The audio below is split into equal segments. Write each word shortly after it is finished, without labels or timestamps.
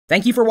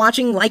Thank you for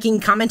watching,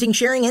 liking, commenting,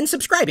 sharing, and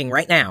subscribing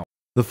right now.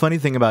 The funny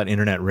thing about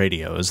internet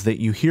radio is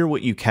that you hear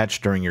what you catch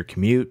during your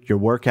commute, your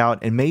workout,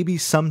 and maybe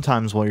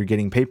sometimes while you're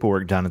getting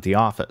paperwork done at the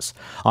office.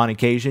 On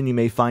occasion, you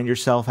may find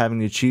yourself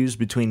having to choose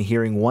between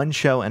hearing one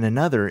show and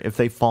another if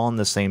they fall in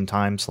the same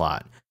time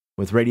slot.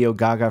 With Radio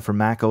Gaga for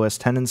Mac OS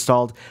X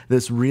installed,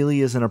 this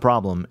really isn't a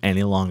problem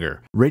any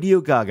longer. Radio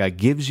Gaga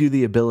gives you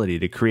the ability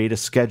to create a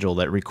schedule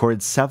that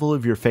records several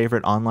of your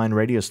favorite online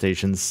radio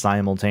stations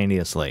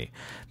simultaneously.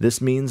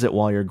 This means that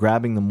while you're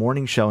grabbing the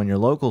morning show on your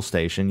local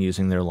station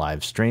using their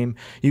live stream,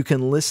 you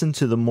can listen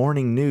to the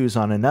morning news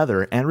on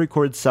another and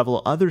record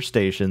several other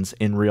stations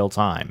in real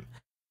time.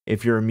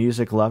 If you're a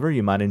music lover,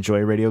 you might enjoy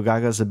Radio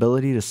Gaga's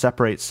ability to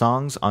separate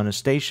songs on a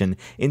station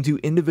into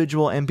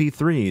individual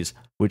MP3s,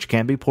 which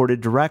can be ported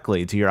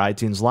directly to your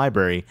iTunes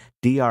library,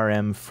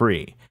 DRM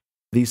free.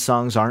 These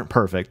songs aren't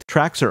perfect.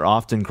 Tracks are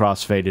often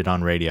cross-faded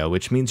on radio,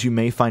 which means you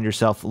may find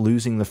yourself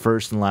losing the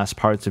first and last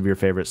parts of your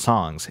favorite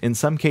songs. In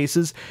some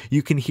cases,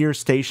 you can hear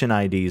station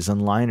IDs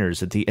and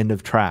liners at the end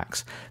of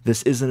tracks.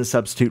 This isn't a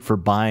substitute for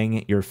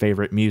buying your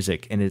favorite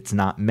music, and it's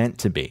not meant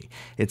to be.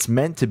 It's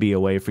meant to be a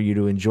way for you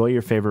to enjoy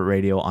your favorite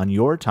radio on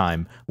your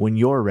time when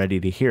you're ready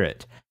to hear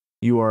it.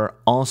 You are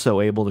also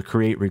able to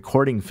create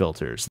recording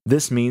filters.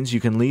 This means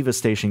you can leave a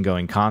station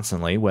going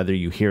constantly, whether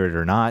you hear it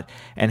or not,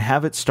 and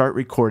have it start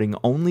recording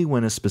only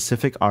when a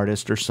specific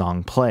artist or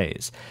song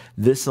plays.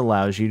 This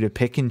allows you to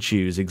pick and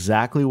choose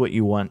exactly what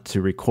you want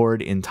to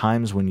record in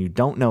times when you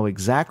don't know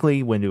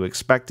exactly when to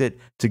expect it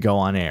to go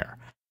on air.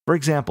 For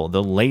example,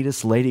 the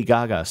latest Lady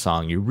Gaga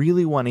song, you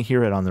really want to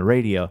hear it on the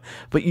radio,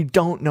 but you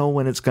don't know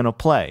when it's going to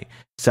play.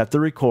 Set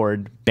the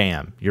record,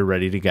 bam, you're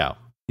ready to go.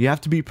 You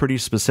have to be pretty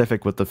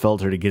specific with the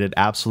filter to get it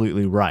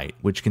absolutely right,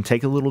 which can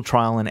take a little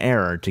trial and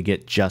error to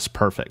get just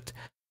perfect.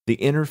 The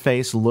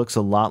interface looks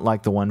a lot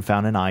like the one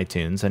found in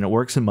iTunes, and it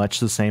works in much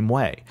the same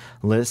way.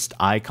 List,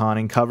 icon,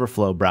 and cover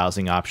flow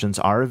browsing options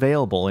are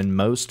available in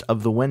most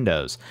of the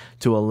windows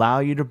to allow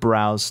you to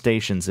browse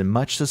stations in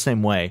much the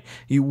same way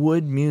you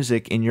would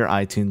music in your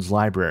iTunes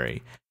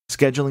library.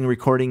 Scheduling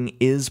recording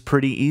is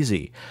pretty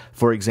easy.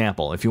 For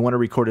example, if you want to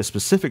record a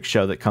specific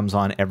show that comes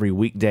on every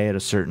weekday at a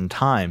certain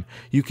time,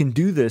 you can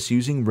do this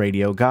using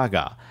Radio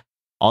Gaga.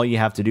 All you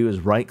have to do is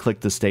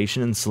right-click the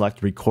station and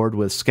select Record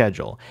with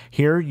Schedule.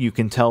 Here, you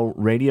can tell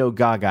Radio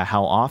Gaga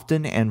how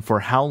often and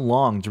for how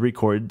long to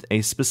record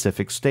a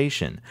specific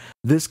station.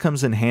 This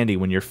comes in handy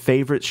when your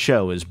favorite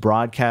show is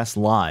broadcast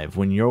live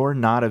when you're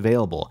not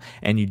available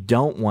and you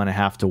don't want to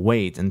have to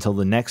wait until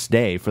the next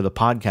day for the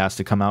podcast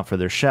to come out for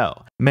their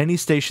show. Many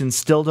stations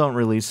still don't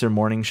release their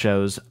morning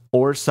shows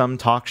or some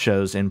talk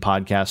shows in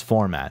podcast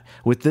format.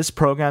 With this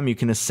program, you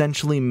can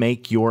essentially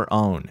make your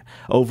own.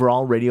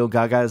 Overall, Radio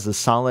Gaga is a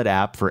solid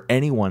app for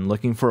anyone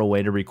looking for a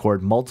way to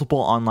record multiple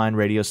online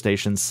radio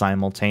stations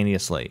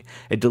simultaneously.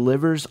 It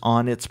delivers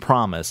on its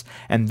promise,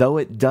 and though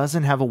it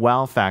doesn't have a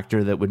wow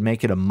factor that would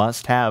make it a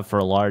must-have for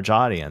a large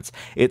audience,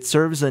 it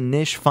serves a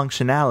niche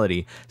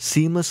functionality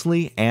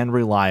seamlessly and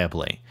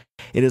reliably.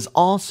 It is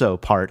also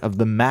part of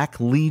the Mac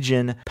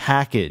Legion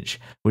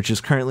package, which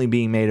is currently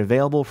being made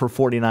available for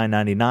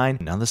 $49.99.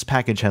 Now, this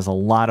package has a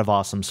lot of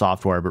awesome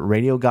software, but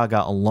Radio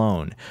Gaga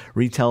alone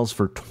retails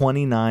for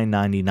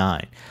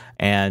 $29.99.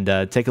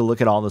 And take a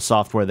look at all the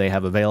software they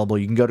have available.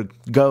 You can go to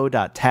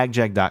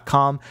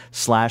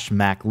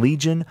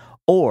go.tagjag.com/MacLegion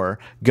or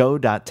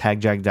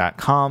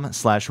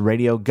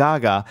go.tagjag.com/Radio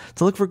Gaga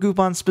to look for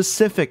coupons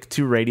specific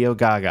to Radio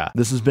Gaga.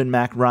 This has been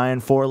Mac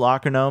Ryan for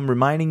Locker Gnome,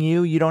 reminding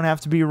you you don't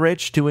have to be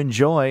rich to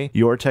enjoy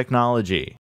your technology.